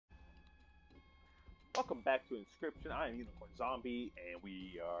Welcome back to Inscryption. I am Unicorn Zombie, and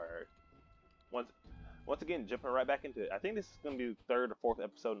we are once again jumping right back into it. I think this is going to be the third or fourth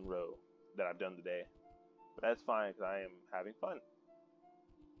episode in a row that I've done today, but that's fine because I am having fun.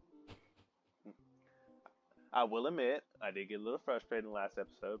 I will admit I did get a little frustrated in the last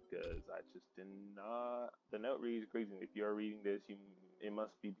episode because I just did not. The note reads, "Greetings. If you are reading this, it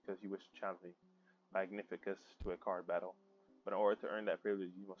must be because you wish to challenge me, Magnificus, to a card battle. But in order to earn that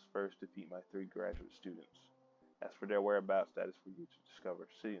privilege, you must first defeat my 3 graduate students. As for their whereabouts, that is for you to discover.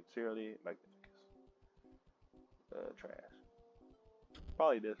 Sincerely, Magnificus." Trash.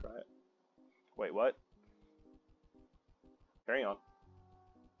 Probably this, right? Wait, what? Carry on.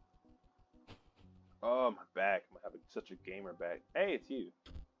 Oh, my back. I'm having such a gamer back. Hey, it's you.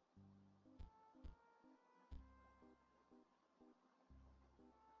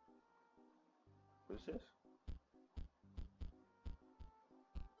 What is this?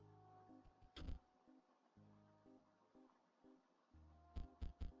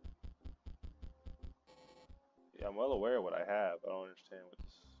 Yeah, I'm well aware of what I have. I don't understand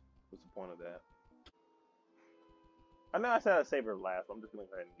what's the point of that. I know I said I'd save her last, but I'm just gonna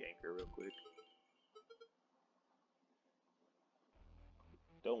go ahead and gank her real quick.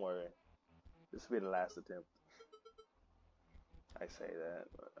 Don't worry. This will be the last attempt. I say that,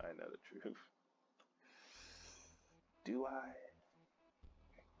 but I know the truth. Do I?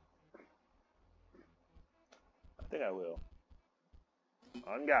 I think I will.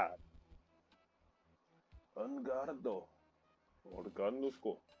 On God. On God do. Or the God no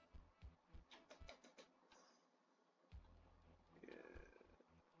school. Yes.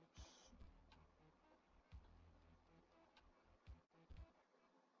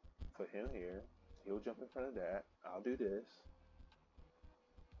 Put him here. He'll jump in front of that. I'll do this.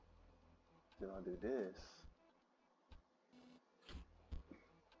 Then I'll do this.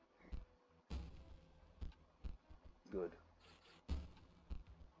 Good.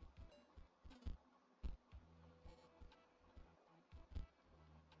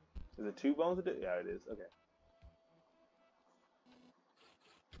 Is it 2 bones to do? Yeah, it is. Okay.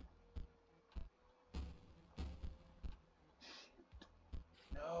 Shoot.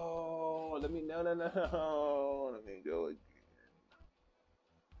 No, let me no. Let me go again.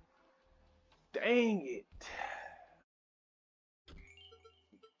 Dang it.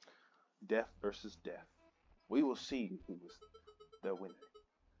 Death versus death. We will see who was the winner.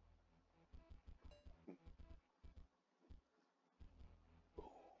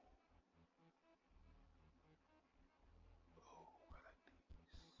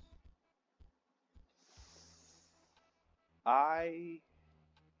 I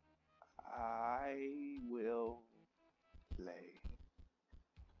will play.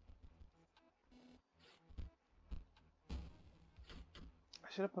 I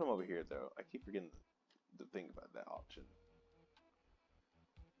should have put him over here though. I keep forgetting to think about that option.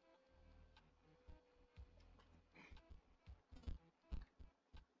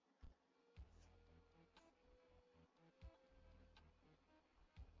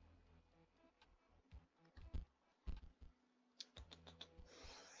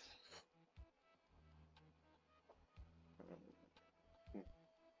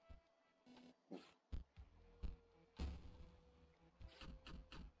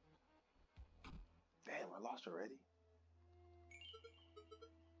 Damn, I lost already.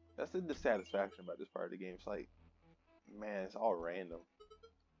 That's the dissatisfaction about this part of the game. It's like, man, it's all random.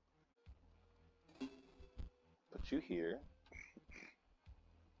 Put you here.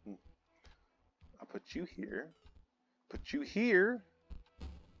 I put you here. Put you here.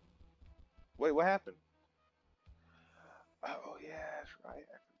 Wait, what happened? Oh yeah, that's right.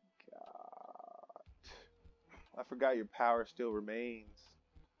 I forgot. I forgot your power still remains.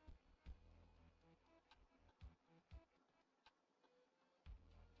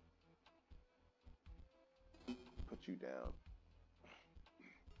 Put you down.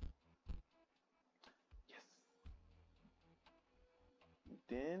 Yes.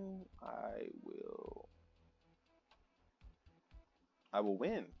 Then I will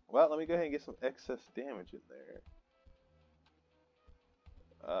win. Well, let me go ahead and get some excess damage in there.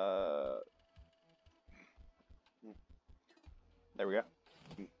 There we go.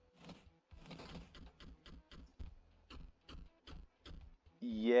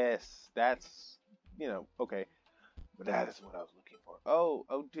 Yes, that's, okay. But that is what I was looking for.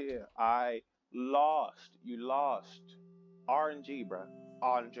 Oh dear. I lost. You lost. RNG, bruh.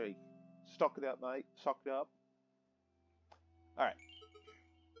 RNG. Stock it up, mate. Stock it up. Alright.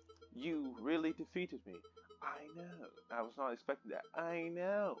 You really defeated me. I know. I was not expecting that. I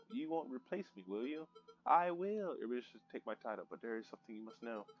know. You won't replace me, will you? I will. Your wish to take my title, but there is something you must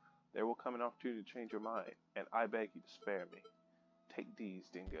know. There will come an opportunity to change your mind, and I beg you to spare me. Take these,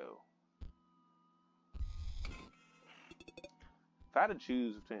 Dingo. If I had to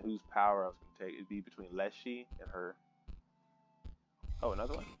choose between whose power I was going to take, it'd be between Leshy and her. Oh,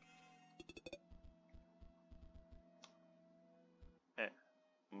 another one?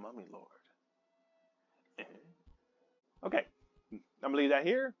 Mummy Lord. Okay. I'm going to leave that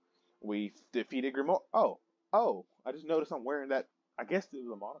here. We defeated Grimoire. Oh, I just noticed I'm wearing that. I guess it was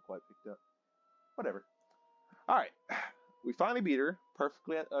a monocle I picked up. Whatever. Alright. We finally beat her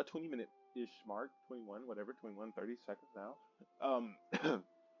perfectly at a 20-minute-ish mark. 21, whatever. 21, 30 seconds now.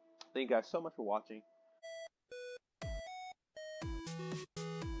 Thank you guys so much for watching.